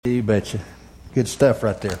You betcha. Good stuff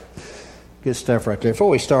right there. Good stuff right there. Before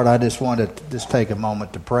we start, I just wanted to take a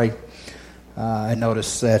moment to pray. I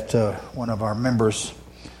noticed that one of our members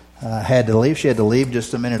had to leave. She had to leave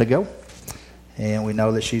just a minute ago. And we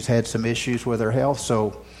know that she's had some issues with her health.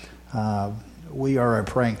 So we are a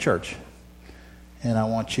praying church. And I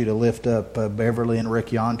want you to lift up Beverly and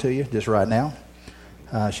Rick Yon to you just right now.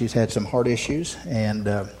 She's had some heart issues. And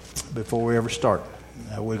before we ever start,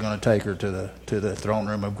 we're going to take her to the throne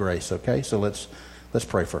room of grace. Okay, so let's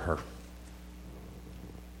pray for her.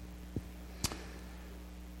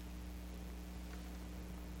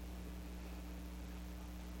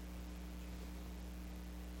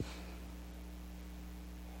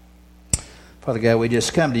 Father God, we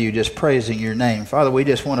just come to you just praising your name. Father, we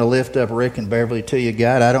just want to lift up Rick and Beverly to you,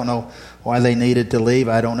 God. I don't know why they needed to leave.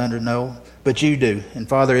 I don't know, but you do. And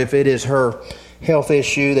Father, if it is her health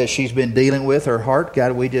issue that she's been dealing with, her heart,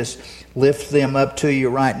 God, we just lift them up to you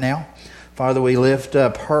right now. Father, we lift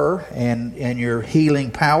up her and your healing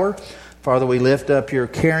power. Father, we lift up your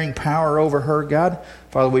caring power over her, God.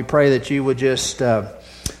 Father, we pray that you would just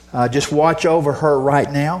watch over her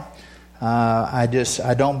right now. I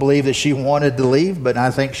don't believe that she wanted to leave, but I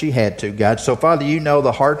think she had to, God. So, Father, you know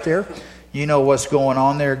the heart there. You know what's going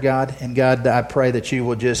on there, God. And, God, I pray that you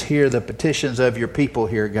will just hear the petitions of your people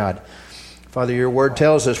here, God. Father, your word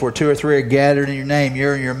tells us where two or three are gathered in your name,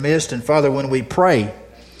 you're in your midst. And, Father, when we pray,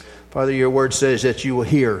 Father, your word says that you will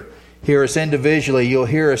hear us individually. You'll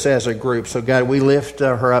hear us as a group. So, God, we lift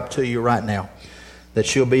her up to you right now, that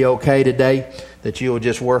she'll be okay today, that you will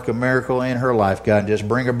just work a miracle in her life, God. Just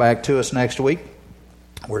bring her back to us next week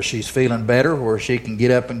where she's feeling better, where she can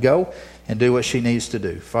get up and go and do what she needs to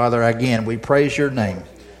do. Father, again, we praise your name.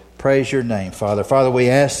 Praise your name, Father. Father, we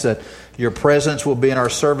ask that your presence will be in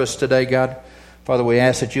our service today, God. Father, we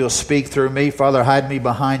ask that you'll speak through me. Father, hide me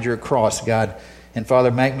behind your cross, God. And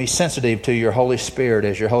Father, make me sensitive to your Holy Spirit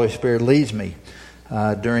as your Holy Spirit leads me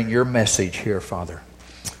during your message here, Father.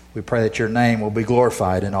 We pray that your name will be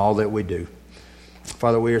glorified in all that we do.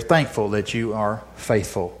 Father, we are thankful that you are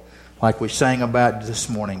faithful. Like we sang about this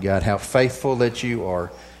morning, God, how faithful that you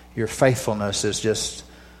are. Your faithfulness is just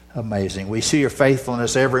amazing. We see your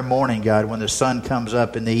faithfulness every morning, God, when the sun comes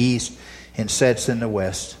up in the east and sets in the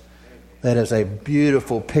west. That is a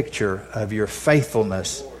beautiful picture of your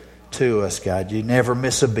faithfulness to us, God. You never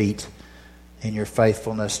miss a beat in your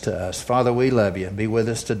faithfulness to us. Father, we love you. Be with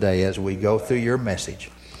us today as we go through your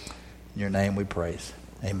message. In your name we praise.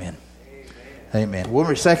 Amen. Amen. We'll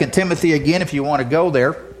read 2 Timothy again if you want to go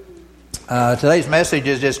there. Today's message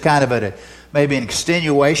is just kind of maybe an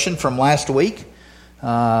extenuation from last week.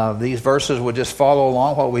 These verses will just follow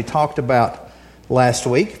along what we talked about last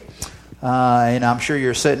week. And I'm sure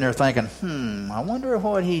you're sitting there thinking, I wonder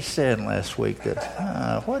what he said last week.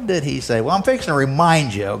 What did he say? Well, I'm fixing to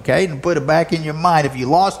remind you, okay, and put it back in your mind if you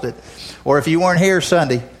lost it. Or if you weren't here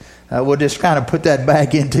Sunday, we'll just kind of put that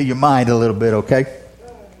back into your mind a little bit, okay?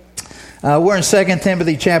 We're in 2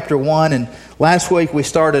 Timothy chapter 1, and last week we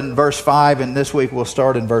started in verse 5, and this week we'll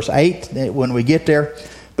start in verse 8 when we get there.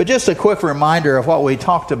 But just a quick reminder of what we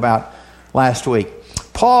talked about last week.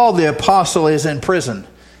 Paul the apostle is in prison,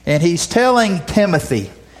 and he's telling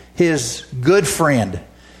Timothy, his good friend,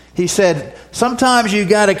 he said, sometimes you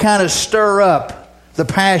got to kind of stir up the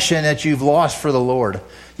passion that you've lost for the Lord.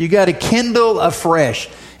 You got to kindle afresh.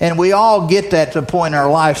 And we all get that to a point in our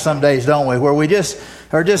life some days, don't we, where we just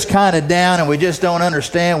are just kind of down and we just don't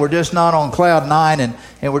understand. We're just not on cloud nine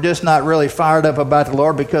and we're just not really fired up about the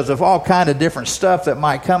Lord because of all kind of different stuff that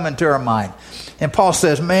might come into our mind. And Paul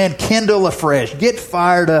says, man, kindle afresh. Get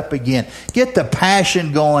fired up again. Get the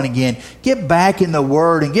passion going again. Get back in the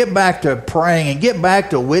Word and get back to praying and get back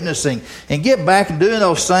to witnessing and get back and doing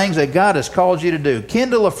those things that God has called you to do.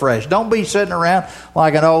 Kindle afresh. Don't be sitting around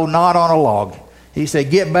like an old knot on a log. He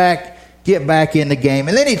said, get back in the game.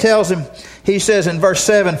 And then he tells him, he says in verse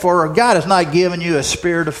 7, for God has not given you a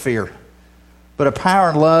spirit of fear, but a power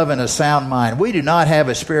and love and a sound mind. We do not have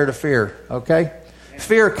a spirit of fear, okay?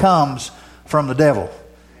 Fear comes from the devil.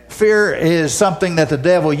 Fear is something that the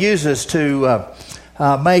devil uses to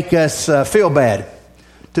make us feel bad,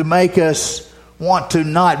 to make us want to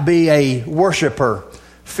not be a worshiper.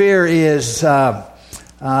 Fear is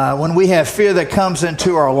when we have fear that comes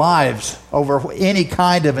into our lives over any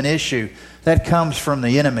kind of an issue, that comes from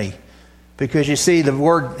the enemy. Because you see,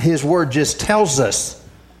 his word just tells us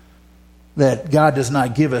that God does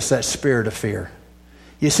not give us that spirit of fear.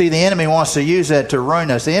 You see, the enemy wants to use that to ruin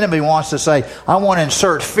us. The enemy wants to say, I want to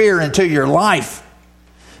insert fear into your life.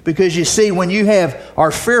 Because you see, when you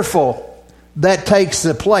are fearful, that takes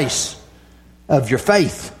the place of your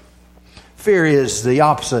faith. Fear is the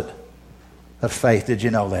opposite of faith. Did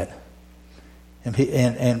you know that?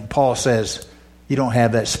 And Paul says, you don't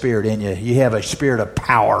have that spirit in you. You have a spirit of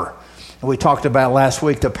power. And we talked about last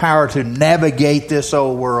week the power to navigate this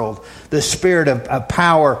old world. The spirit of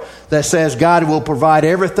power that says God will provide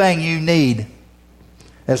everything you need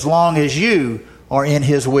as long as you are in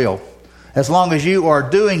His will. As long as you are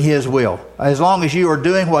doing His will. As long as you are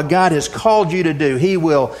doing what God has called you to do, He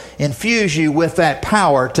will infuse you with that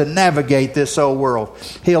power to navigate this old world.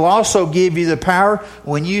 He'll also give you the power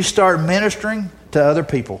when you start ministering to other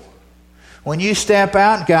people. When you step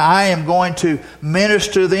out and go, I am going to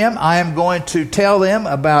minister to them. I am going to tell them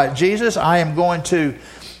about Jesus. I am going to,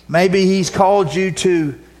 maybe He's called you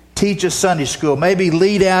to teach a Sunday school, maybe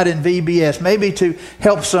lead out in VBS, maybe to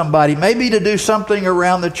help somebody, maybe to do something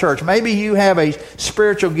around the church. Maybe you have a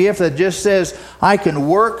spiritual gift that just says, I can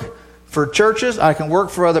work for churches, I can work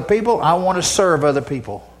for other people, I want to serve other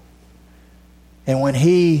people. And when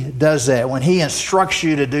He does that, when He instructs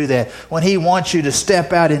you to do that, when He wants you to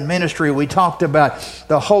step out in ministry, we talked about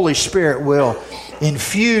the Holy Spirit will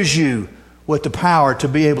infuse you with the power to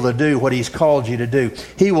be able to do what He's called you to do.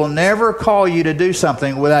 He will never call you to do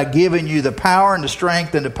something without giving you the power and the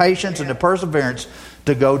strength and the patience and the perseverance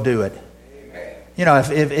to go do it. You know,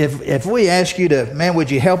 if we ask you to, man, would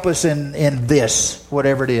you help us in this,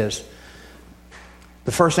 whatever it is,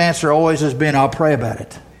 the first answer always has been, I'll pray about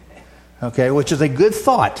it. Okay, which is a good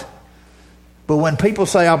thought. But when people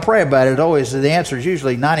say, I'll pray about it, always the answer is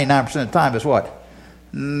usually 99% of the time is what?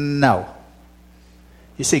 No.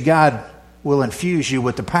 You see, God will infuse you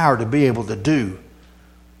with the power to be able to do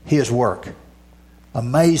His work.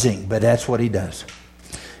 Amazing, but that's what He does.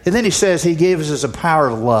 And then He says He gives us a power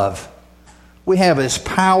of love. We have His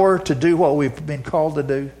power to do what we've been called to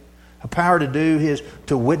do. A power to do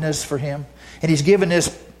to witness for Him. And He's given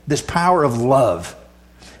us this power of love.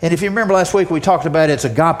 And if you remember last week, we talked about it's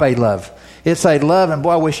agape love. It's a love, and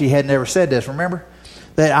boy, I wish He had never said this, remember?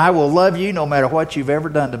 That I will love you no matter what you've ever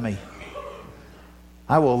done to me.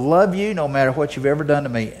 I will love you no matter what you've ever done to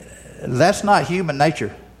me. That's not human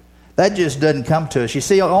nature. That just doesn't come to us. You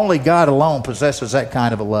see, only God alone possesses that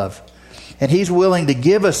kind of a love. And He's willing to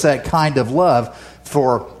give us that kind of love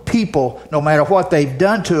for people no matter what they've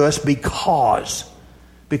done to us because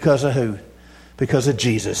of who? Because of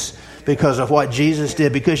Jesus. Because of what Jesus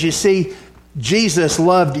did. Because you see, Jesus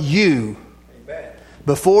loved you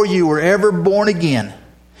before you were ever born again.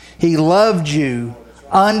 He loved you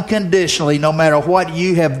unconditionally no matter what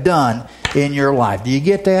you have done in your life. Do you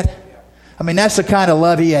get that? I mean, that's the kind of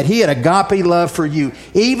love He had. He had agape love for you.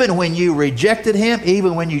 Even when you rejected Him,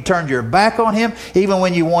 even when you turned your back on Him, even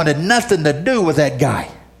when you wanted nothing to do with that guy,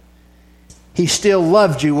 He still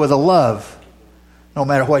loved you with a love no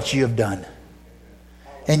matter what you have done.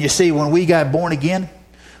 And you see, when we got born again,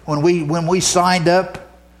 when we signed up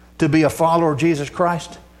to be a follower of Jesus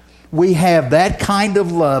Christ, we have that kind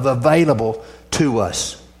of love available to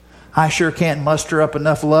us. I sure can't muster up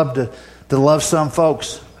enough love to love some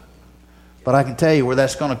folks. But I can tell you where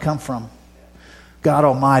that's going to come from. God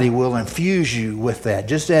Almighty will infuse you with that.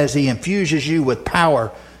 Just as He infuses you with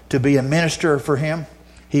power to be a minister for Him,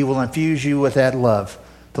 He will infuse you with that love,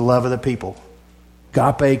 the love of the people.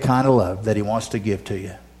 Agape kind of love that He wants to give to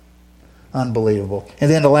you. Unbelievable. And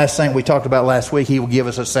then the last thing we talked about last week, He will give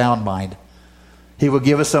us a sound mind. He will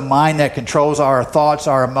give us a mind that controls our thoughts,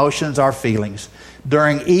 our emotions, our feelings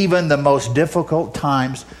during even the most difficult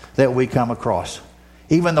times that we come across.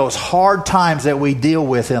 Even those hard times that we deal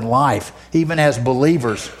with in life, even as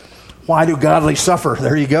believers. Why do godly suffer?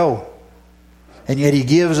 There you go. And yet He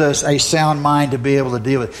gives us a sound mind to be able to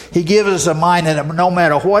deal with. He gives us a mind that no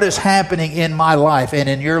matter what is happening in my life and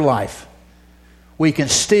in your life, we can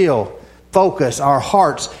still focus our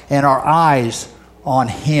hearts and our eyes on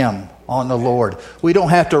Him, on the Lord. We don't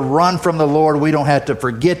have to run from the Lord. We don't have to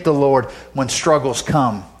forget the Lord when struggles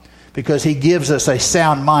come, because He gives us a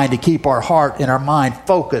sound mind to keep our heart and our mind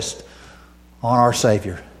focused on our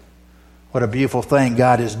Savior. What a beautiful thing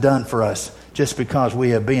God has done for us just because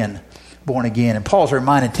we have been born again. And Paul's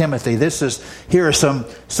reminding Timothy, here are some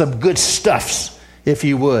good stuffs, if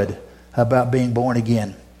you would, about being born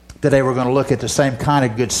again. Today we're going to look at the same kind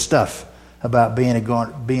of good stuff about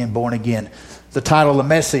being born again. The title of the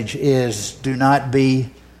message is Do Not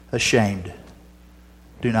Be Ashamed.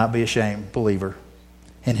 Do not be ashamed, believer.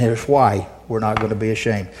 And here's why we're not going to be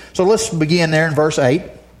ashamed. So let's begin there in verse 8.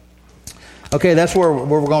 Okay, that's where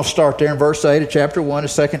we're going to start there in verse 8 of chapter 1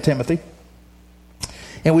 of 2 Timothy.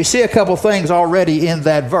 And we see a couple things already in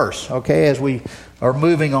that verse, okay, as we are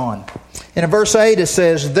moving on. And in verse 8 it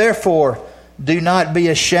says, Therefore, do not be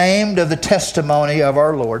ashamed of the testimony of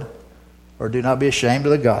our Lord, or do not be ashamed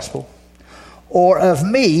of the gospel, or of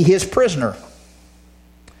me, His prisoner,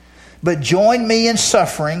 but join me in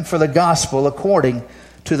suffering for the gospel according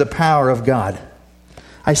to the power of God.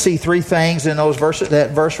 I see three things in those verses,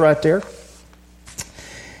 that verse right there.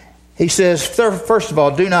 He says, first of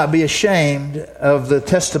all, do not be ashamed of the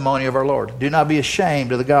testimony of our Lord. Do not be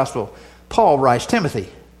ashamed of the gospel. Paul writes, Timothy,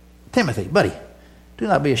 buddy, do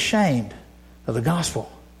not be ashamed of the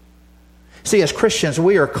gospel. See, as Christians,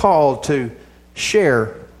 we are called to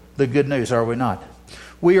share the good news, are we not?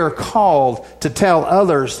 We are called to tell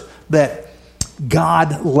others that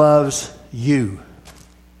God loves you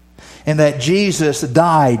and that Jesus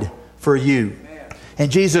died for you.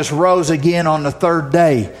 And Jesus rose again on the third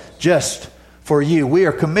day just for you. We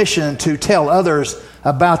are commissioned to tell others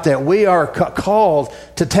about that. We are called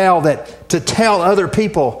to tell other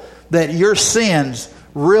people that your sins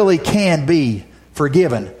really can be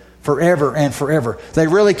forgiven forever and forever. They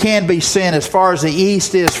really can be sin as far as the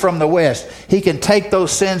east is from the west. He can take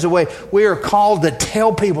those sins away. We are called to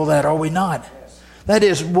tell people that, are we not? That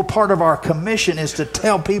is part of our commission, is to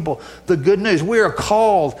tell people the good news. We are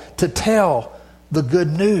called to tell the good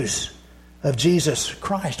news of Jesus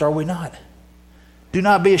Christ, are we not? Do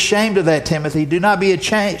not be ashamed of that, Timothy. Do not be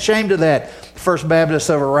ashamed of that, First Baptist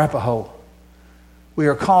of Arapahoe. We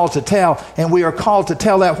are called to tell, and we are called to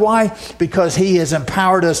tell that. Why? Because He has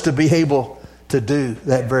empowered us to be able to do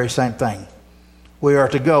that very same thing. We are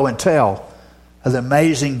to go and tell of the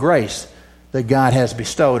amazing grace that God has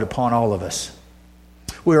bestowed upon all of us.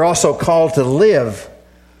 We are also called to live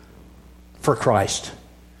for Christ.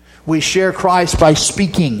 We share Christ by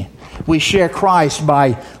speaking. We share Christ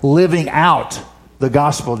by living out the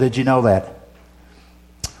gospel. Did you know that?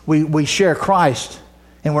 We share Christ,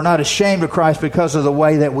 and we're not ashamed of Christ because of the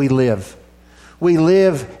way that we live. We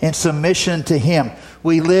live in submission to Him.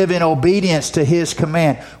 We live in obedience to His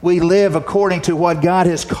command. We live according to what God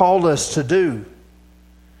has called us to do.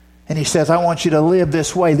 And He says, I want you to live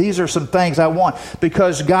this way. These are some things I want.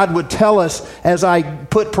 Because God would tell us, as I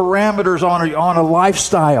put parameters on a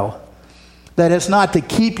lifestyle, that it's not to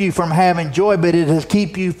keep you from having joy, but it is to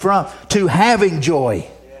keep you to having joy.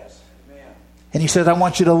 Yes. Amen. And He says, I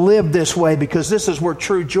want you to live this way, because this is where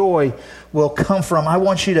true joy will come from. I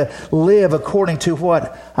want you to live according to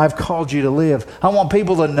what I've called you to live. I want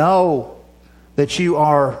people to know that you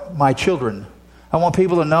are my children. I want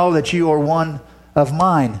people to know that you are one of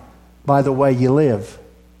mine by the way you live.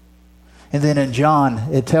 And then in John,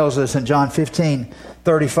 it tells us in John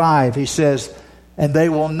 15:35, He says, and they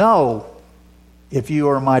will know if you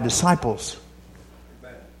are my disciples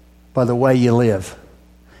by the way you live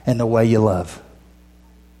and the way you love.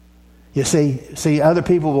 You see, other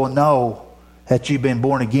people will know that you've been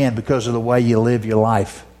born again because of the way you live your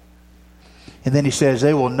life. And then He says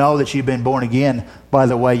they will know that you've been born again by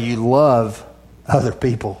the way you love other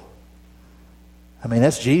people. I mean,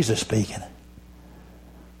 that's Jesus speaking.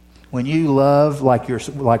 When you love like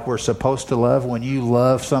we're supposed to love, when you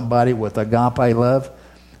love somebody with agape love,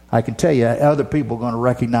 I can tell you, other people are going to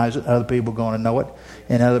recognize it, other people are going to know it,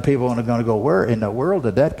 and other people are going to go, where in the world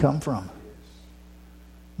did that come from?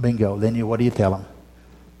 Bingo. Then what do you tell them?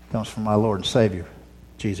 It comes from my Lord and Savior,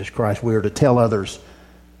 Jesus Christ. We are to tell others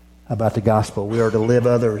about the gospel. We are to live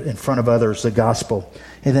in front of others the gospel.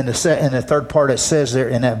 And then in the third part, it says there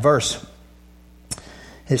in that verse,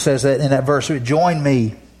 it says that in that verse, join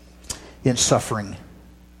me in suffering.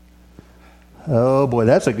 Oh boy,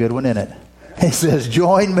 that's a good one, isn't it? He says,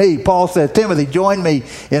 join me. Paul says, Timothy, join me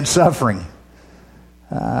in suffering.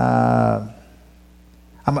 I'm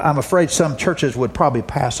afraid some churches would probably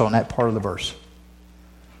pass on that part of the verse.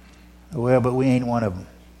 Well, but we ain't one of them.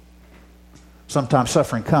 Sometimes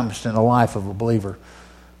suffering comes in the life of a believer.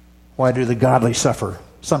 Why do the godly suffer?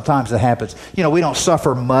 Sometimes it happens. You know, we don't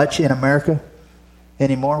suffer much in America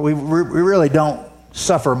anymore. We really don't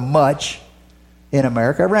suffer much in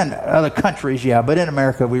America. Around other countries, yeah, but in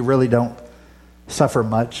America we really don't suffer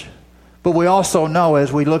much. But we also know,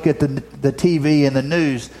 as we look at the TV and the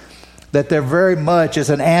news, that there very much is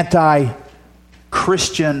an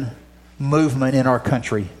anti-Christian movement in our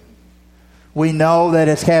country. We know that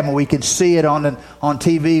it's happening. We can see it on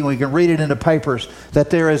TV, and we can read it in the papers, that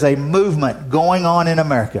there is a movement going on in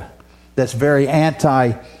America that's very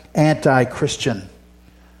anti-Christian.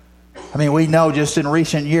 I mean, we know just in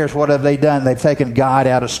recent years, what have they done? They've taken God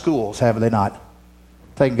out of schools, haven't they not?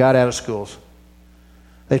 Taken God out of schools.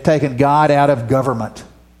 They've taken God out of government.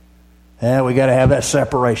 Yeah, we got to have that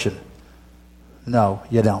separation. No,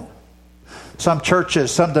 you don't. Some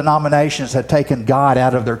churches, some denominations have taken God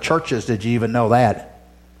out of their churches. Did you even know that?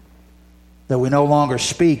 That we no longer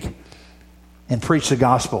speak and preach the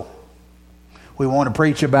gospel. We want to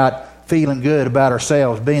preach about feeling good about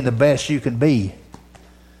ourselves, being the best you can be.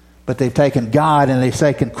 But they've taken God and they've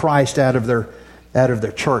taken Christ out of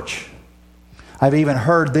their church. I've even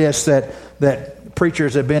heard this, that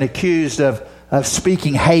preachers have been accused of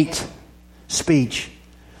speaking hate speech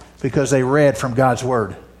because they read from God's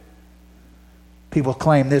Word. People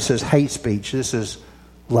claim this is hate speech. This is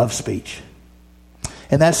love speech.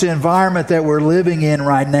 And that's the environment that we're living in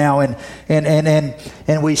right now.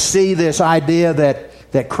 And we see this idea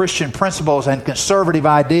that Christian principles and conservative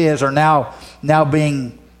ideas are now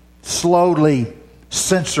being slowly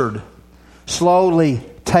censored, slowly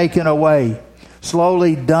taken away,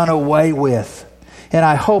 slowly done away with. And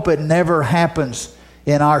I hope it never happens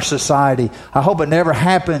in our society. I hope it never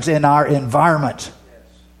happens in our environment.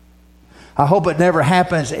 I hope it never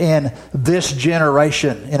happens in this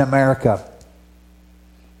generation in America.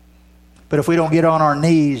 But if we don't get on our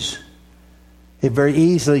knees, it very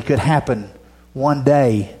easily could happen one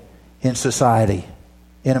day in society,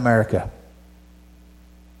 in America.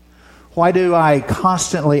 Why do I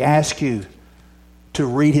constantly ask you to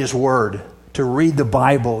read His Word, to read the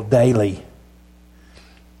Bible daily?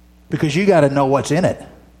 Because you got to know what's in it.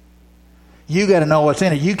 You got to know what's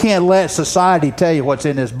in it. You can't let society tell you what's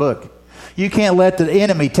in this book. You can't let the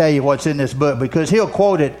enemy tell you what's in this book, because he'll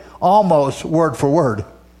quote it almost word for word.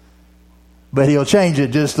 But he'll change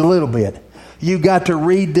it just a little bit. You've got to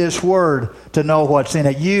read this Word to know what's in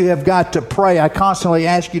it. You have got to pray. I constantly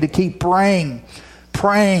ask you to keep praying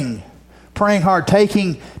hard,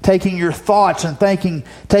 taking your thoughts and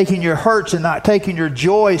taking your hurts and not taking your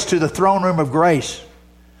joys to the throne room of grace.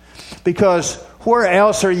 Because where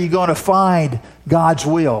else are you going to find God's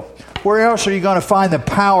will? Where else are you going to find the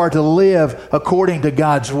power to live according to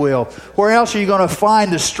God's will? Where else are you going to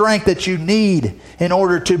find the strength that you need in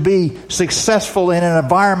order to be successful in an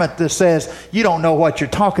environment that says, you don't know what you're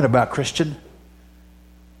talking about, Christian?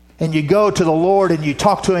 And you go to the Lord and you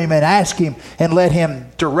talk to Him and ask Him and let Him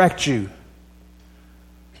direct you.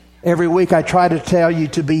 Every week I try to tell you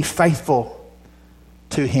to be faithful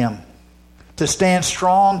to Him, to stand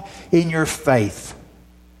strong in your faith.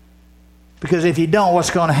 Because if you don't, what's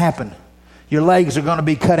going to happen? Your legs are going to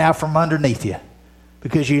be cut out from underneath you,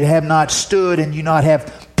 because you have not stood and you not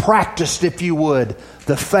have practiced, if you would,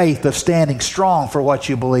 the faith of standing strong for what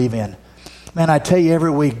you believe in. Man, I tell you every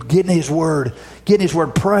week, get in His Word,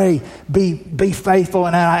 pray, be faithful.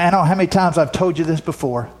 And I don't know how many times I've told you this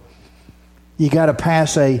before. You got to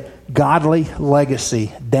pass a godly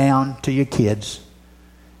legacy down to your kids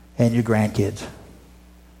and your grandkids.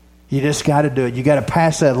 You just got to do it. You got to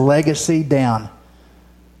pass that legacy down.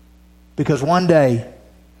 Because one day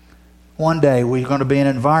we're going to be in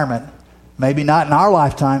an environment, maybe not in our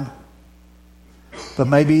lifetime, but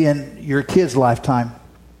maybe in your kid's lifetime,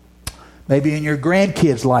 maybe in your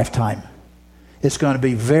grandkid's lifetime. It's going to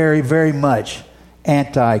be very, very much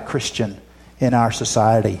anti-Christian in our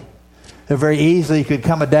society. There very easily could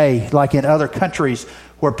come a day, like in other countries,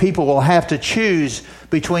 where people will have to choose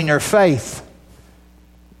between their faith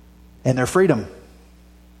and their freedom.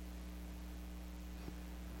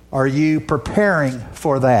 Are you preparing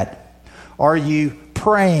for that? Are you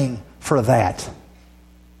praying for that?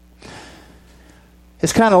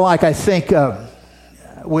 It's kind of like, I think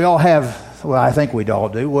we all have, well, I think we all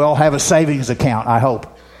do. We all have a savings account, I hope,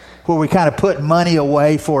 where we kind of put money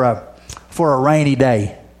away for a rainy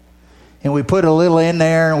day. And we put a little in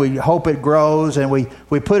there and we hope it grows, and we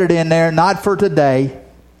put it in there not for today,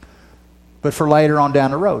 but for later on down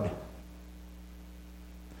the road.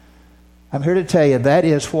 I'm here to tell you that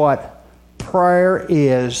is what prayer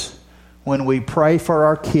is when we pray for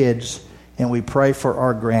our kids and we pray for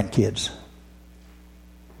our grandkids.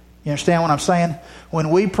 You understand what I'm saying?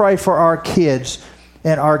 When we pray for our kids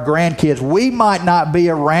and our grandkids, we might not be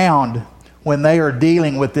around when they are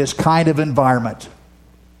dealing with this kind of environment.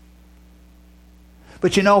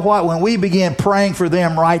 But you know what? When we begin praying for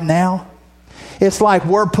them right now, it's like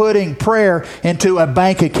we're putting prayer into a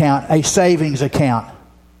bank account, a savings account.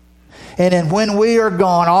 And then when we are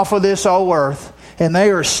gone off of this old earth, and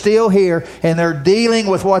they are still here, and they're dealing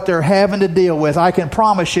with what they're having to deal with, I can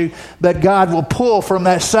promise you that God will pull from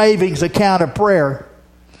that savings account of prayer,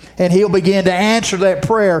 and He'll begin to answer that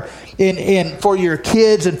prayer in for your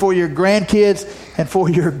kids and for your grandkids and for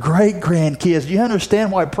your great-grandkids. Do you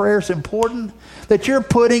understand why prayer is important? That you're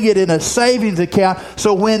putting it in a savings account,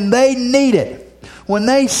 so when they need it, when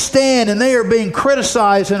they stand and they are being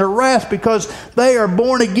criticized and harassed because they are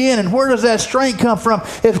born again, and where does that strength come from?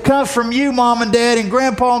 It comes from you, Mom and Dad and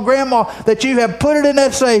Grandpa and Grandma, that you have put it in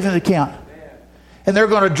that savings account. And they're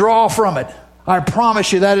going to draw from it. I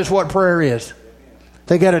promise you that is what prayer is.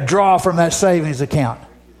 They got to draw from that savings account.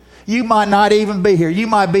 You might not even be here. You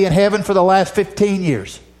might be in heaven for the last 15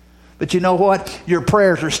 years. But you know what? Your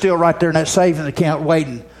prayers are still right there in that savings account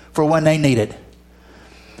waiting for when they need it.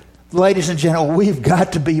 Ladies and gentlemen, we've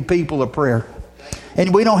got to be people of prayer.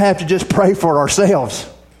 And we don't have to just pray for ourselves.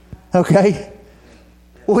 Okay?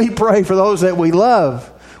 We pray for those that we love.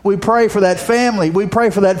 We pray for that family. We pray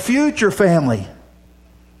for that future family.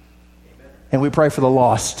 And we pray for the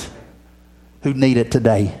lost who need it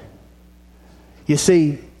today. You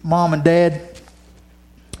see, Mom and Dad,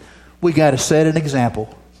 we got to set an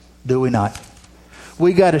example, do we not?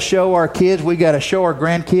 We got to show our kids, we got to show our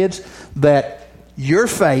grandkids that your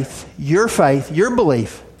faith, your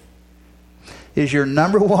belief is your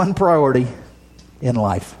number one priority in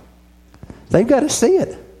life. They've got to see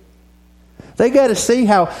it. They got to see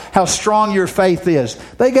how strong your faith is.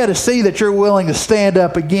 They got to see that you're willing to stand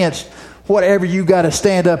up against whatever you got to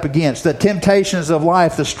stand up against. The temptations of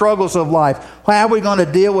life, the struggles of life. How are we going to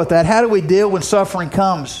deal with that? How do we deal when suffering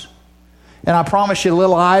comes? And I promise you,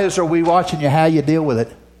 little eyes, are we watching you how you deal with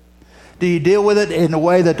it? Do you deal with it in the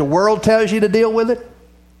way that the world tells you to deal with it?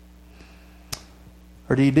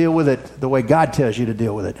 Or do you deal with it the way God tells you to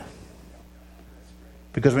deal with it?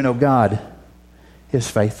 Because we know God is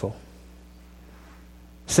faithful.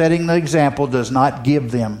 Setting the example does not give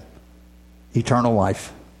them eternal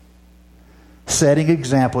life. Setting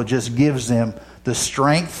example just gives them the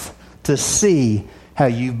strength to see how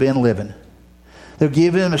you've been living. They'll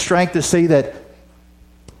give them the strength to see that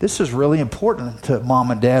this is really important to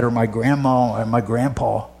Mom and Dad or my grandma or my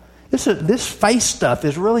grandpa. This faith stuff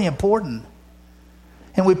is really important.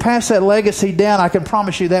 And we pass that legacy down. I can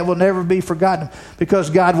promise you that will never be forgotten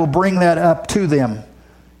because God will bring that up to them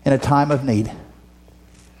in a time of need.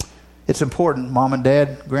 It's important, Mom and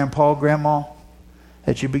Dad, Grandpa, Grandma,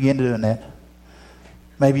 that you begin doing that.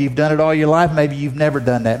 Maybe you've done it all your life. Maybe you've never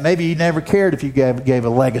done that. Maybe you never cared if you gave a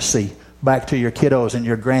legacy back to your kiddos and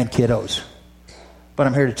your grandkiddos. But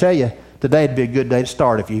I'm here to tell you, today would be a good day to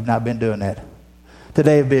start if you've not been doing that.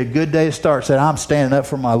 Today would be a good day to start saying, I'm standing up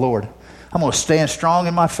for my Lord. I'm going to stand strong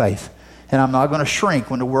in my faith. And I'm not going to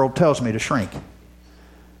shrink when the world tells me to shrink.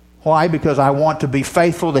 Why? Because I want to be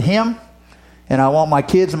faithful to Him. And I want my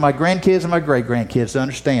kids and my grandkids and my great-grandkids to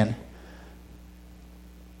understand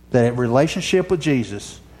that a relationship with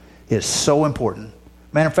Jesus is so important.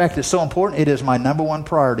 Matter of fact, it's so important, it is my number one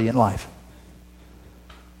priority in life.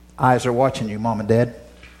 Eyes are watching you, Mom and Dad.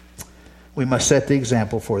 We must set the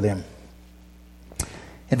example for them.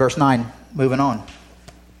 In verse 9, moving on.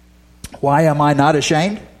 Why am I not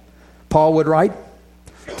ashamed? Paul would write.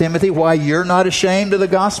 Timothy, why you're not ashamed of the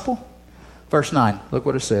gospel? Verse 9, look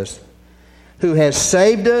what it says. Who has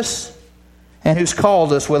saved us and who's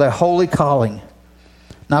called us with a holy calling,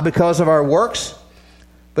 not because of our works,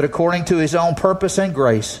 but according to His own purpose and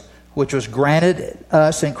grace, which was granted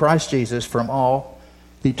us in Christ Jesus from all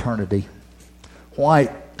eternity.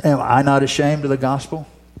 Why am I not ashamed of the gospel?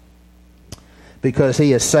 Because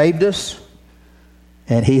He has saved us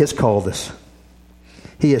and He has called us.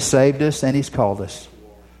 He has saved us and He's called us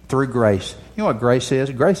through grace. You know what grace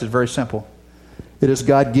is? Grace is very simple. It is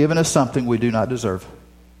God giving us something we do not deserve.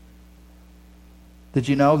 Did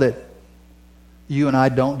you know that you and I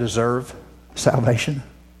don't deserve salvation?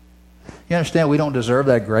 You understand we don't deserve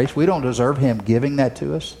that grace. We don't deserve Him giving that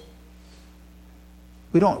to us.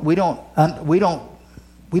 We don't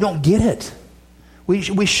get it.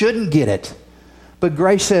 We shouldn't get it. But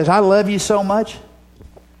grace says, I love you so much.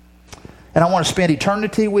 And I want to spend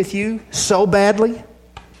eternity with you so badly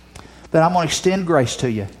that I'm going to extend grace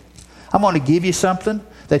to you. I'm going to give you something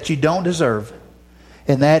that you don't deserve.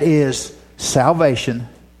 And that is salvation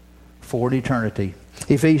for an eternity.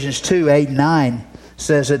 Ephesians 2, 8, 9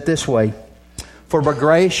 says it this way. For by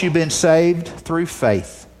grace you've been saved through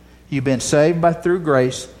faith. You've been saved through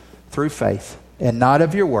grace, through faith. And not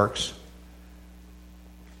of your works.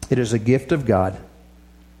 It is a gift of God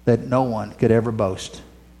that no one could ever boast.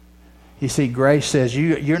 You see, grace says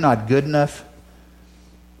you're not good enough.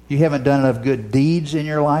 You haven't done enough good deeds in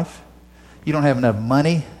your life. You don't have enough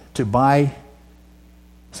money to buy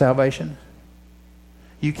salvation.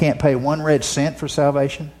 You can't pay 1 red cent for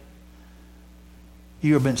salvation.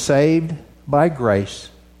 You have been saved by grace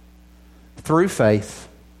through faith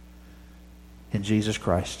in Jesus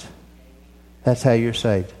Christ. That's how you're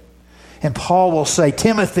saved. And Paul will say,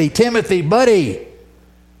 Timothy, buddy,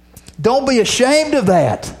 don't be ashamed of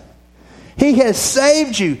that. He has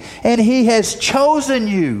saved you and He has chosen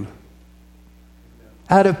you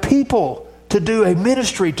out of people to do a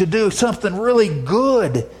ministry, to do something really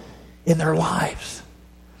good in their lives.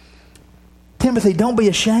 Timothy, don't be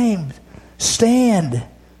ashamed. Stand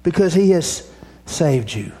because He has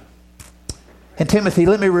saved you. And Timothy,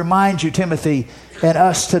 let me remind you, Timothy, and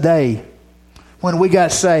us today, when we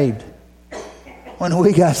got saved, when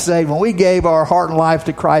we got saved, when we gave our heart and life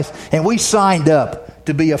to Christ, and we signed up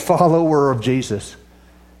to be a follower of Jesus,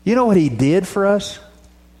 you know what He did for us?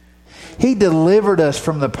 He delivered us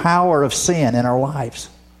from the power of sin in our lives.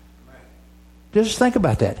 Just think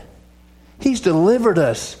about that. He's delivered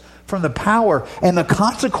us from the power and the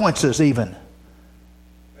consequences even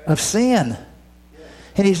of sin.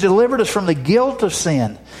 And He's delivered us from the guilt of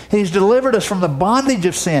sin. He's delivered us from the bondage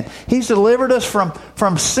of sin. He's delivered us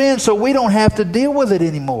from sin so we don't have to deal with it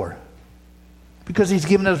anymore. Because He's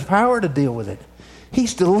given us power to deal with it.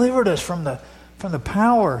 He's delivered us from the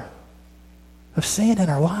power of sin in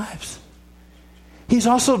our lives. He's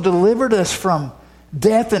also delivered us from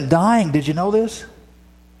death and dying. Did you know this?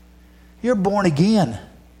 You're born again.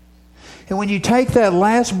 And when you take that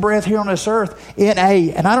last breath here on this earth and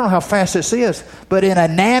I don't know how fast this is, but in a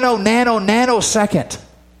nanosecond,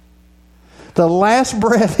 the last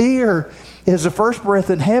breath here is the first breath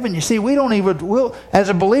in heaven. You see, as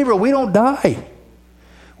a believer, we don't die.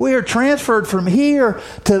 We are transferred from here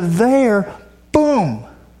to there. Boom.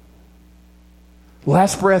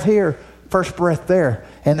 Last breath here, first breath there.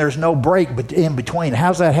 And there's no break in between.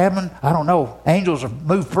 How's that happen? I don't know. Angels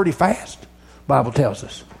move pretty fast, the Bible tells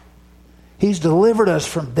us. He's delivered us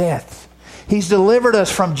from death. He's delivered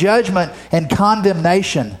us from judgment and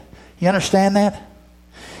condemnation. You understand that?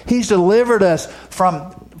 He's delivered us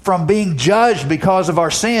from being judged because of our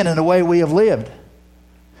sin and the way we have lived.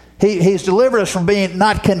 He's delivered us from being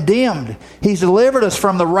not condemned. He's delivered us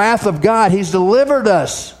from the wrath of God. He's delivered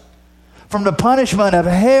us from the punishment of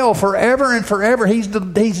hell forever and forever. He's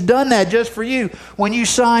done that just for you when you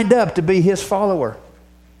signed up to be His follower.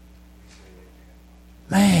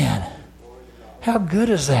 Man, how good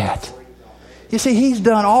is that? You see, He's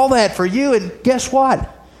done all that for you, and guess what?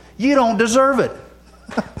 You don't deserve it.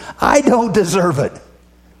 I don't deserve it.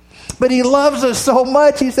 But He loves us so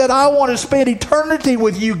much, He said, I want to spend eternity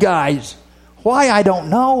with you guys. Why? I don't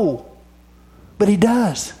know. But He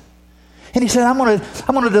does. And He said, I'm going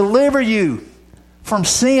to deliver you from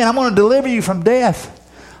sin. I'm going to deliver you from death.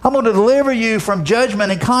 I'm going to deliver you from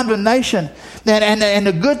judgment and condemnation. And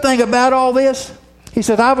the good thing about all this, He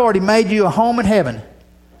said, I've already made you a home in heaven.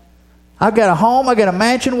 I've got a home, I've got a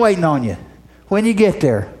mansion waiting on you when you get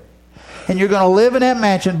there. And you're going to live in that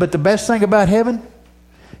mansion. But the best thing about heaven,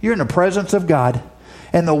 you're in the presence of God.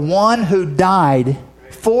 And the one who died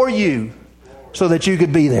for you so that you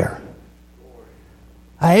could be there.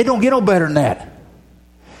 It don't get no better than that.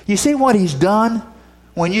 You see what He's done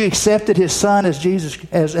when you accepted His Son as Jesus,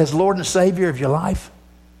 as Lord and Savior of your life?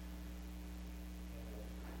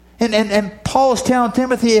 And Paul is telling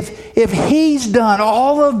Timothy, if He's done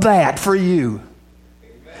all of that for you,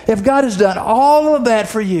 if God has done all of that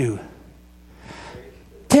for you,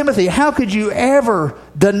 Timothy, how could you ever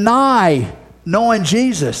deny knowing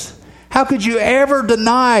Jesus? How could you ever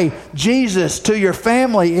deny Jesus to your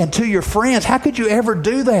family and to your friends? How could you ever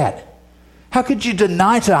do that? How could you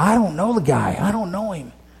deny to, I don't know the guy. I don't know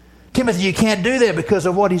him. Timothy, you can't do that because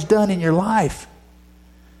of what he's done in your life.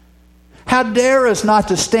 How dare us not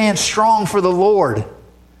to stand strong for the Lord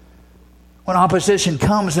when opposition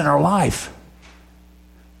comes in our life?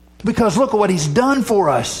 Because look at what He's done for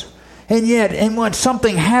us. And when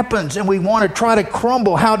something happens and we want to try to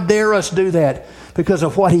crumble, how dare us do that? Because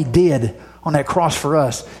of what He did on that cross for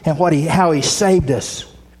us and how He saved us.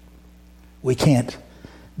 We can't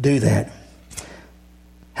do that.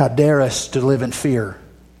 How dare us to live in fear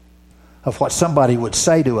of what somebody would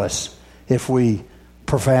say to us if we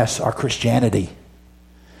profess our Christianity.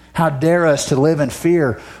 How dare us to live in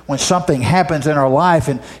fear when something happens in our life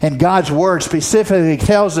and God's Word specifically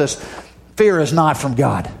tells us fear is not from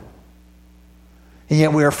God. And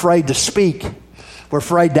yet we're afraid to speak. We're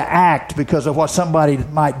afraid to act because of what somebody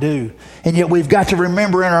might do. And yet we've got to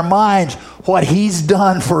remember in our minds what He's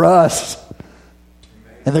done for us.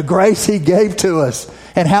 And the grace He gave to us.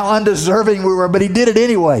 And how undeserving we were. But He did it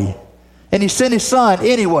anyway. And He sent His Son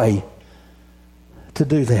anyway to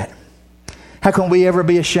do that. How can we ever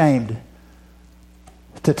be ashamed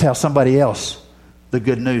to tell somebody else the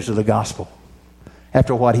good news of the gospel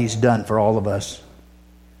after what He's done for all of us?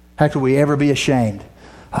 How can we ever be ashamed?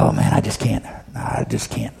 Oh man, I just can't. No, I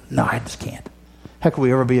just can't. How can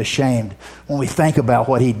we ever be ashamed when we think about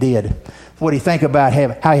what He did? What do you think about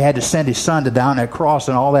how He had to send His Son to die on that cross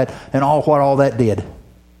and all that, and what all that did?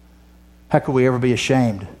 How could we ever be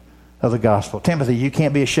ashamed of the gospel? Timothy, you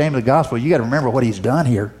can't be ashamed of the gospel. You got to remember what He's done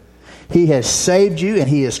here. He has saved you and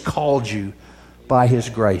He has called you by His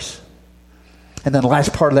grace. And then the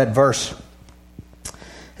last part of that verse,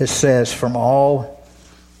 it says, from all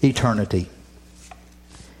eternity.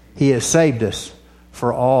 He has saved us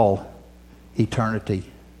for all eternity.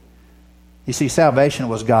 You see, salvation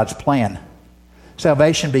was God's plan.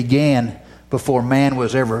 Salvation began before man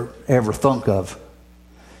was ever thunk of.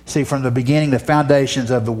 See, from the beginning, the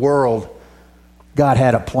foundations of the world, God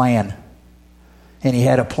had a plan. And He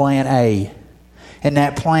had a plan A. And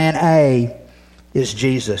that plan A is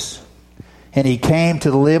Jesus. And He came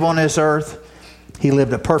to live on this earth. He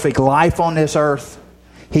lived a perfect life on this earth.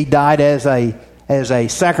 He died as a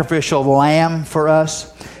sacrificial lamb for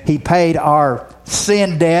us. He paid our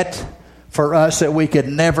sin debt for us that we could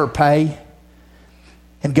never pay.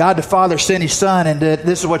 And God the Father sent His Son, and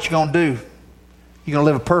this is what you're going to do. You're going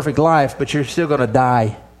to live a perfect life, but you're still going to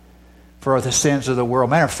die for the sins of the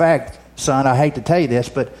world. Matter of fact, son, I hate to tell you this,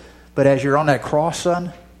 but as you're on that cross,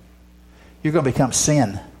 son, you're going to become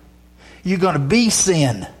sin. You're going to be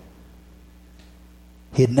sin.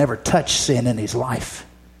 He had never touched sin in His life,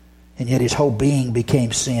 and yet His whole being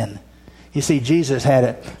became sin. You see,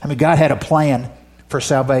 God had a plan for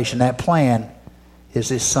salvation. That plan is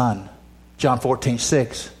His Son. John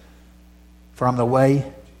 14:6. For I'm the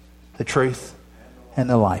way, the truth, and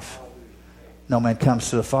the life. No man comes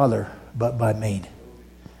to the Father but by me.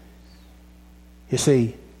 You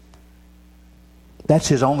see, that's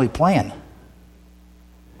His only plan.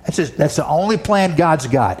 That's the only plan God's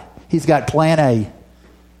got. He's got plan A.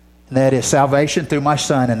 And that is salvation through my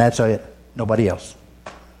Son, and that's it. Nobody else.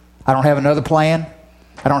 I don't have another plan.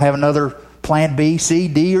 I don't have another plan B, C,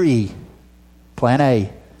 D, or E. Plan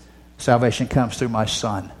A. Salvation comes through my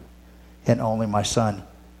Son, and only my Son.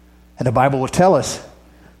 And the Bible will tell us,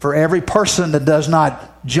 for every person that does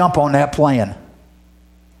not jump on that plan,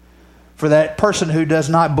 for that person who does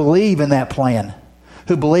not believe in that plan,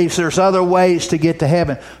 who believes there's other ways to get to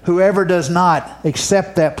heaven, whoever does not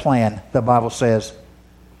accept that plan, the Bible says,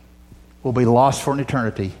 will be lost for an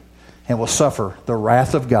eternity and will suffer the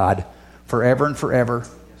wrath of God forever and forever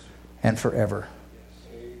and forever.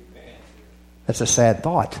 That's a sad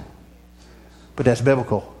thought, but that's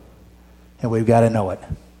biblical, and we've got to know it.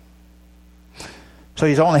 So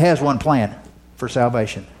He only has one plan for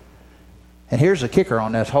salvation. And here's the kicker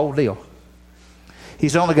on this whole deal.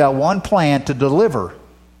 He's only got one plan to deliver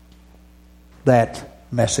that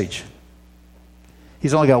message.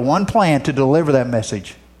 He's only got one plan to deliver that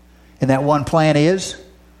message. And that one plan is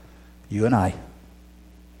you and I.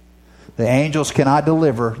 The angels cannot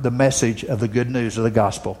deliver the message of the good news of the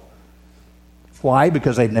gospel. Why?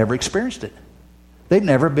 Because they've never experienced it. They've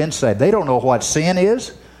never been saved. They don't know what sin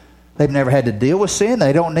is. They've never had to deal with sin.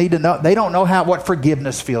 They don't need to know. They don't know what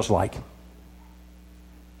forgiveness feels like.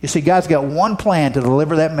 You see, God's got one plan to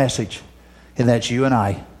deliver that message, and that's you and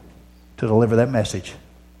I to deliver that message.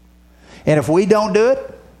 And if we don't do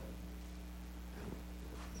it,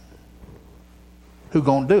 who's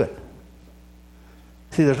going to do it?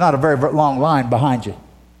 See, there's not a very long line behind you.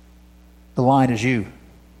 The line is you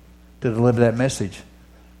to deliver that message.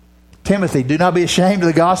 Timothy, do not be ashamed of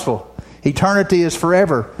the gospel. Eternity is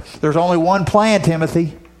forever. There's only one plan,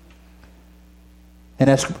 Timothy. And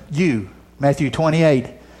that's you. Matthew 28.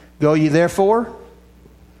 Go ye therefore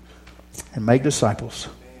and make disciples.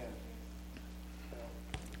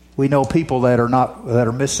 We know people that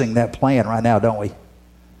are missing that plan right now, don't we?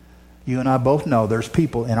 You and I both know there's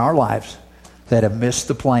people in our lives that have missed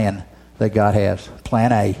the plan that God has.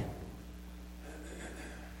 Plan A.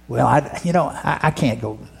 Well, I can't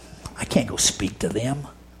go speak to them.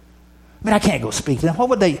 I can't go speak to them.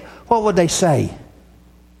 What would they say?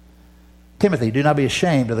 Timothy, do not be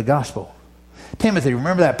ashamed of the gospel. Timothy,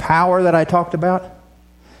 remember that power that I talked about?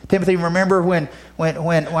 Timothy, remember when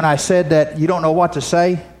I said that you don't know what to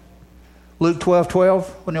say? Luke 12:12.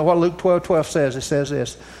 You know what Luke 12:12 says? It says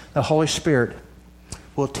this: the Holy Spirit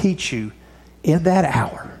will teach you in that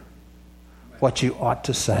hour what you ought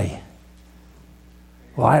to say.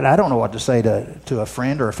 Well, I don't know what to say to a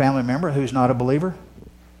friend or a family member who's not a believer.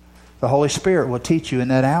 The Holy Spirit will teach you in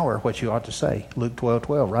that hour what you ought to say. Luke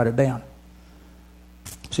 12:12. Write it down.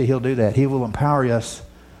 See, He'll do that. He will empower us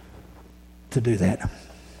to do that.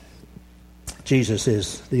 Jesus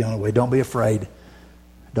is the only way. Don't be afraid.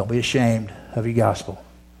 Don't be ashamed of your gospel.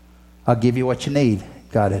 I'll give you what you need,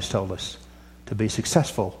 God has told us, to be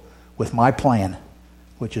successful with my plan,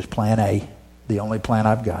 which is plan A, the only plan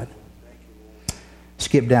I've got.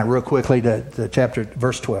 Skip down real quickly to chapter,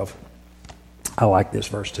 verse 12. I like this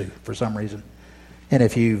verse too, for some reason. And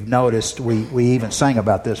if you've noticed, we even sang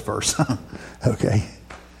about this verse. Okay.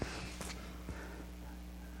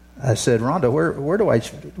 I said, Rhonda,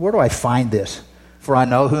 where do I find this? For I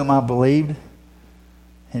know whom I believed.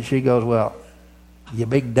 And she goes, well, you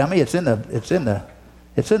big dummy, it's in the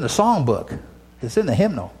songbook. It's in the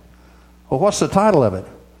hymnal. Well, what's the title of it?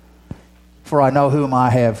 For I know whom I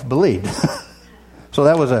have believed. So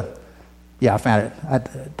that was Yeah, I found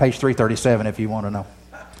it. Page 337 if you want to know.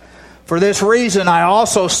 For this reason I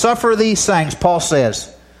also suffer these things, Paul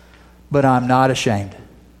says, but I'm not ashamed.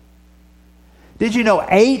 Did you know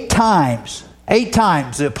 8 times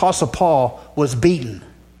the Apostle Paul was beaten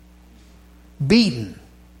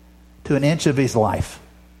to an inch of his life.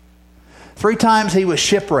 3 times he was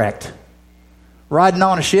shipwrecked, riding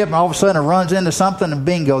on a ship, and all of a sudden it runs into something, and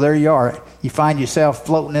bingo, there you are. You find yourself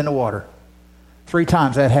floating in the water. 3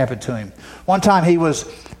 times that happened to him. One time he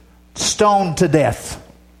was stoned to death.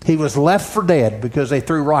 He was left for dead because they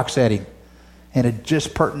threw rocks at him, and it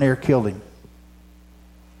just pert near killed him.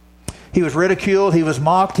 He was ridiculed, he was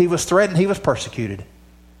mocked, he was threatened, he was persecuted.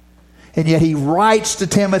 And yet he writes to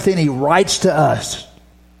Timothy and he writes to us.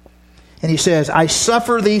 And he says, I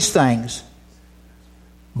suffer these things,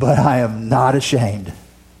 but I am not ashamed.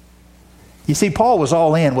 You see, Paul was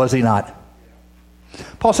all in, was he not?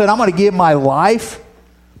 Paul said, I'm going to give my life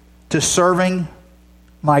to serving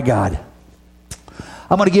my God.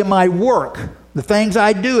 I'm going to give my work, the things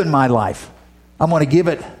I do in my life, I'm going to give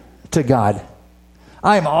it to God.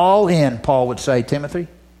 I am all in, Paul would say, Timothy.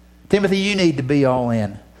 Timothy, you need to be all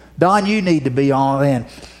in. Don, you need to be all in.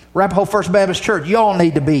 Arapahoe First Baptist Church, you all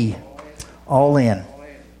need to be all in.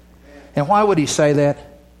 And why would he say that?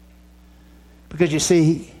 Because you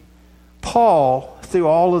see, Paul, through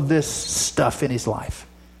all of this stuff in his life,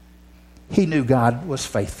 he knew God was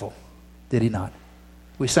faithful, did he not?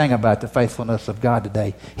 We sang about the faithfulness of God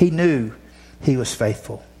today. He knew he was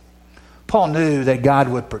faithful. Paul knew that God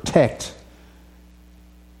would protect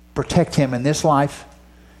him in this life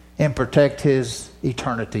and protect his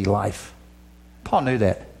eternity life. Paul knew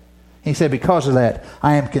that. He said, because of that,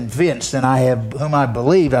 I am convinced, and I have whom I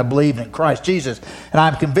believe in Christ Jesus, and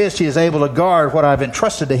I'm convinced he is able to guard what I've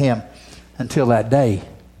entrusted to him until that day.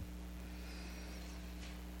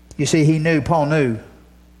 You see, Paul knew,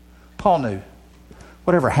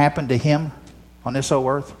 whatever happened to him on this old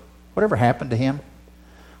earth, whatever happened to him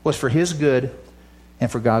was for his good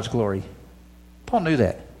and for God's glory. Paul knew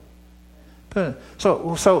that.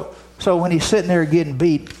 So when he's sitting there getting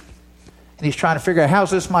beat and he's trying to figure out,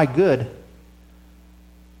 how's this my good?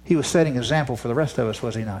 He was setting an example for the rest of us,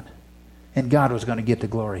 was he not? And God was going to get the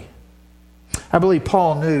glory. I believe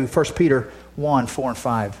Paul knew 1 Peter 1, 4 and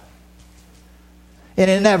 5. And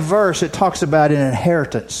in that verse, it talks about an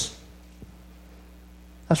inheritance.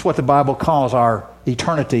 That's what the Bible calls our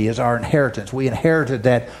eternity, is our inheritance. We inherited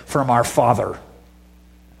that from our Father.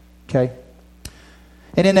 Okay?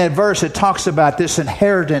 And in that verse, it talks about this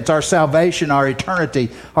inheritance, our salvation, our eternity,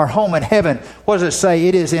 our home in heaven. What does it say?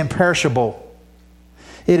 It is imperishable.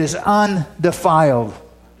 It is undefiled.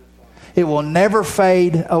 It will never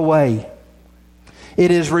fade away.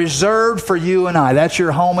 It is reserved for you and I. That's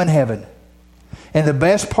your home in heaven. And the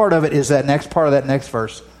best part of it is that next part of that next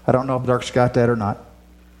verse. I don't know if Dirk's got that or not.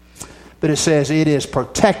 But it says it is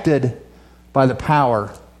protected by the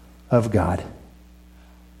power of God.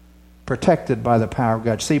 Protected by the power of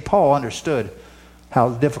God. See, Paul understood how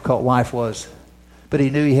difficult life was. But he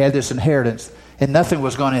knew he had this inheritance. And nothing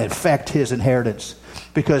was going to affect his inheritance.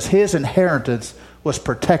 Because his inheritance was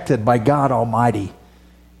protected by God Almighty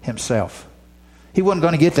himself. He wasn't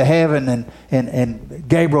going to get to heaven and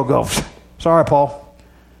Gabriel go, sorry, Paul,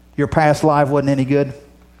 your past life wasn't any good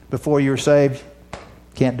before you were saved.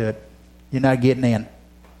 Can't do it. You're not getting in.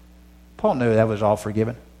 Paul knew that was all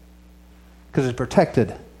forgiven. Because it's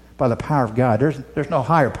protected by the power of God. There's no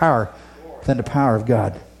higher power than the power of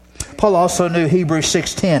God. Paul also knew Hebrews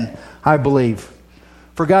 6:10, I believe.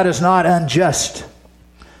 For God is not unjust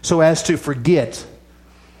so as to forget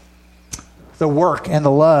the work and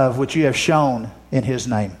the love which you have shown in his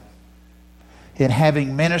name, in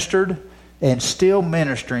having ministered and still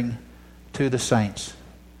ministering to the saints.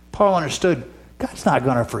 Paul understood God's not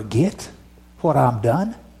going to forget what I've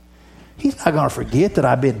done. He's not going to forget that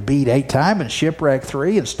I've been beat 8 times and shipwrecked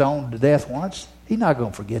 3 and stoned to death once. He's not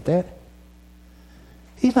going to forget that.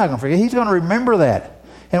 He's not going to forget. He's going to remember that.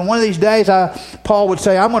 And one of these days, Paul would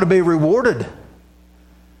say, I'm going to be rewarded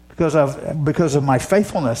because of my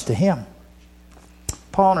faithfulness to him.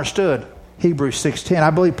 Paul understood Hebrews 6:10. I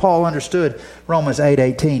believe Paul understood Romans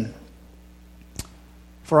 8:18.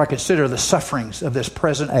 For I consider the sufferings of this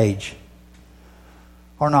present age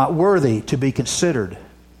are not worthy to be considered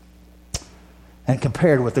and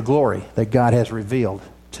compared with the glory that God has revealed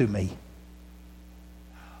to me.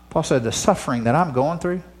 Paul said the suffering that I'm going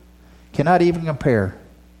through cannot even compare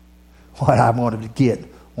what I'm going to get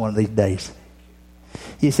one of these days.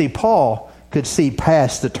 You see, Paul could see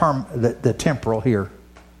past the temporal here.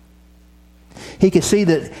 He could see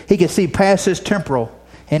past this temporal,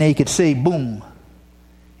 and he could see, boom,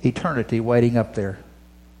 eternity waiting up there.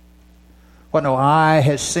 what no eye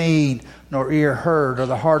has seen, nor ear heard, or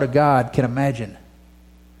the heart of God can imagine,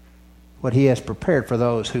 what he has prepared for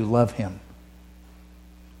those who love him.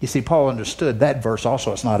 You see, Paul understood that verse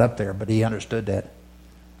also. It's not up there, but he understood that.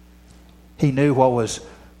 He knew what was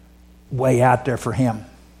way out there for him.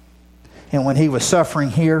 And when he was suffering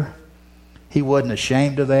here, he wasn't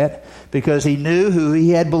ashamed of that, because he knew who he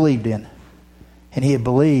had believed in. And he had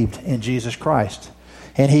believed in Jesus Christ.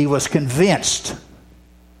 And he was convinced,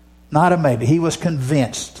 not a maybe, he was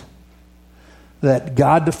convinced that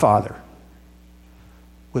God the Father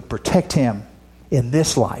would protect him in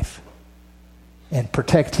this life and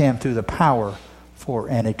protect him through the power for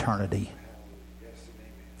an eternity.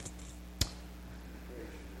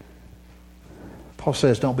 Paul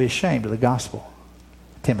says, don't be ashamed of the gospel,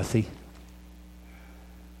 Timothy.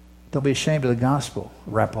 Don't be ashamed of the gospel,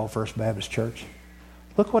 Arapahoe First Baptist Church.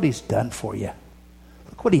 Look what he's done for you.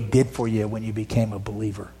 Look what he did for you when you became a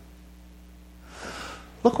believer.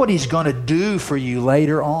 Look what he's going to do for you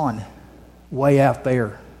later on, way out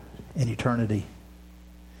there in eternity.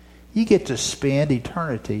 You get to spend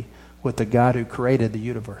eternity with the God who created the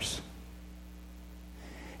universe.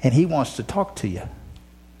 And he wants to talk to you.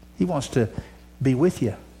 He wants to be with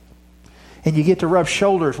you. And you get to rub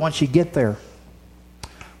shoulders once you get there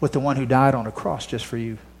with the one who died on a cross just for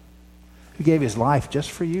you, who gave his life just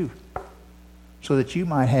for you, so that you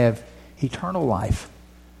might have eternal life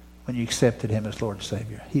when you accepted him as Lord and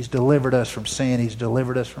Savior. He's delivered us from sin. He's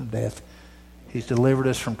delivered us from death. He's delivered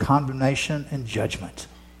us from condemnation and judgment.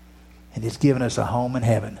 And he's given us a home in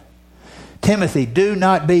heaven. Timothy, do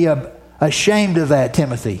not be ashamed of that,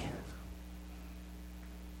 Timothy.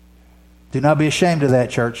 Do not be ashamed of that,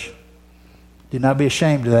 church. Do not be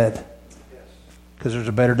ashamed of that. Because there's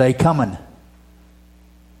a better day coming.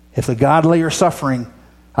 If the godly are suffering,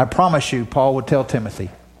 I promise you, Paul would tell Timothy,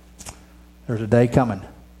 there's a day coming.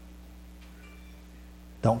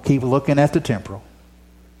 Don't keep looking at the temporal.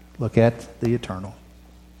 Look at the eternal.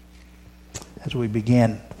 As we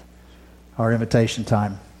begin our invitation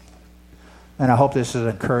time, and I hope this is an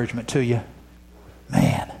encouragement to you.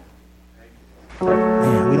 Man,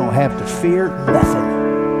 we don't have to fear nothing.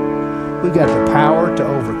 We got the power to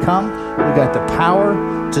overcome. We got the power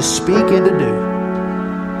to speak and to do.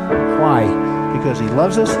 Why? Because he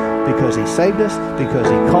loves us, because he saved us, because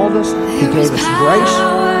he called us, he gave us grace,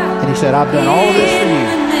 and he said, I've done all of this for you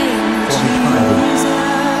for eternity.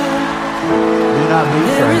 Do not be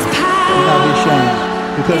afraid. Do not be ashamed.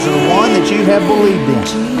 Because of the one that you have believed in.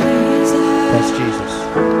 That's Jesus.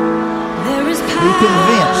 Be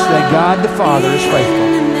convinced that God the Father is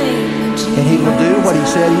faithful. And he will do what he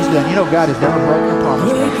said he's done. You know, God has never broken a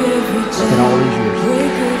promise in all these years.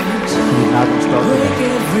 And he's not going to start with that.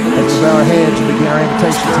 As we bow our heads and begin our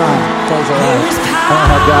invitation time, close our eyes. I don't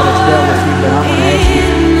know how God has dealt with you, but I'm going to ask you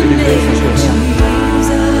to do business with him.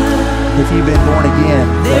 If you've been born again,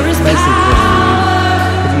 that message was for you.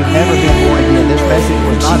 If you've never been born again, this message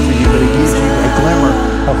was not for you, but it gives you a glimmer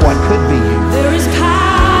of what could be you. You just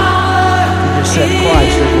accept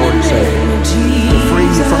Christ as Lord and Savior. He'll free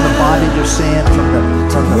you from the bondage of sin, from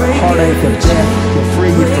the heartache of death. He'll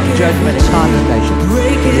free you from judgment and condemnation. And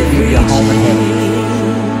he'll give you a home in heaven.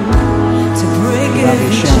 Do not be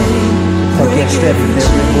ashamed. Take that step. If you've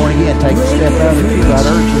never been born again, take a step out of it. God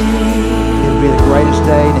urge you. It'll be the greatest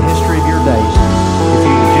day in the history of your days if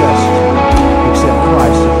you would just accept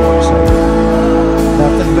Christ as Lord and Savior.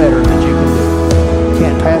 Nothing better that you can do.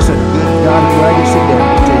 Can't pass a good godly legacy down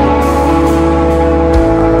to you.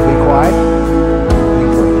 Be quiet. Be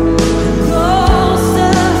free.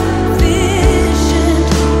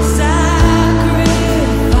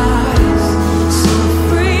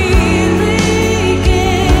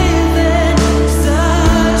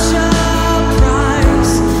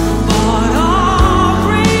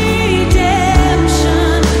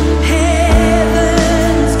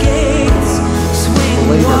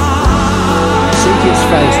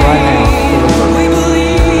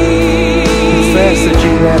 That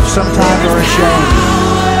you have sometimes are ashamed.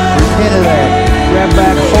 Repent of that. Grab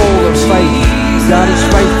back hold of faith. God is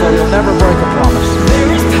faithful. He'll never break a promise.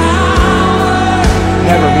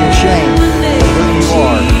 Never be ashamed of who you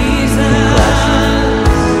are in Christ.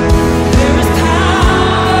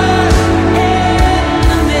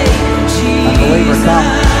 Unbeliever, come.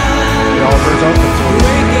 The altar is open for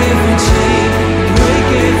you.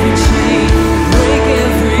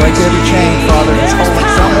 Break every chain, Father, that's holding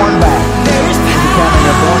someone back. Becoming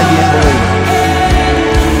a born-again believer.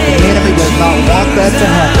 The enemy does not want that to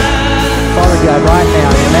happen. Father God, right now,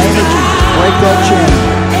 in the name of Jesus, break that chain.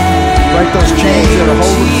 Break those chains that are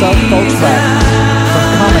holding some folks back from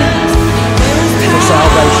coming to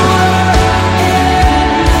salvation.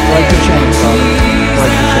 Break the chains. shame, Father.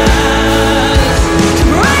 Break the chains.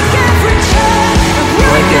 Break every chain.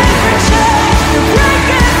 Break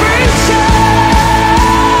every chain.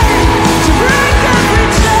 Break every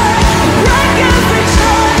chain. Break every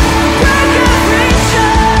chain. Break every chain. Break every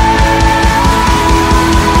chain.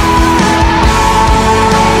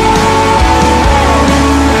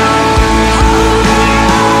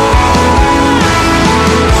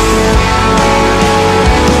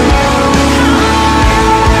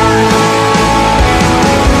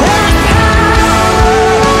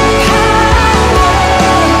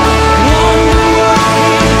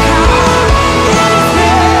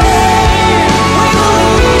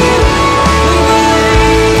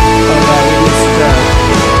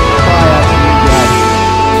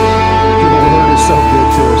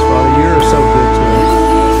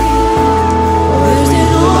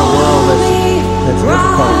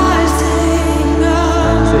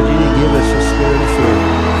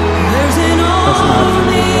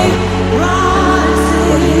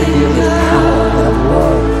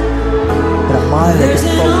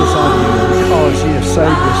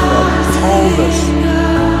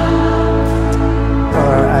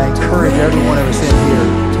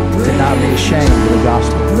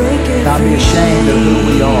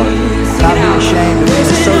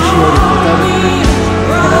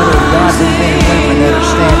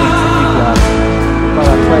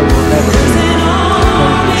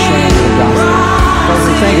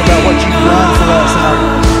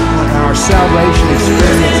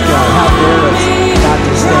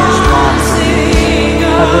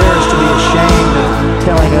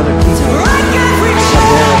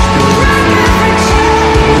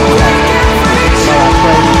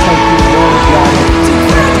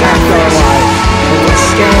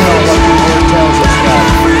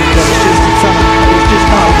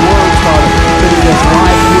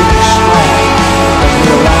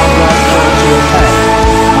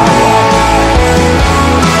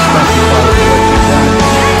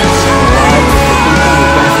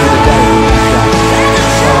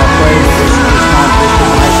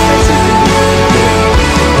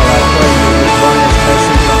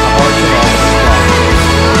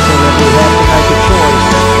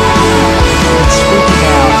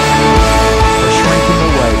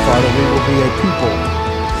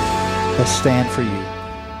 Stand for you.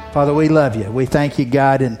 Father, we love you. We thank you,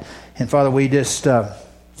 God, and Father, we just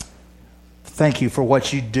thank you for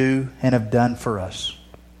what you do and have done for us.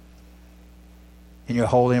 In your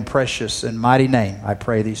holy and precious and mighty name, I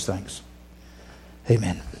pray these things.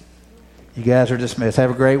 Amen. You guys are dismissed. Have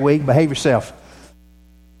a great week. Behave yourself.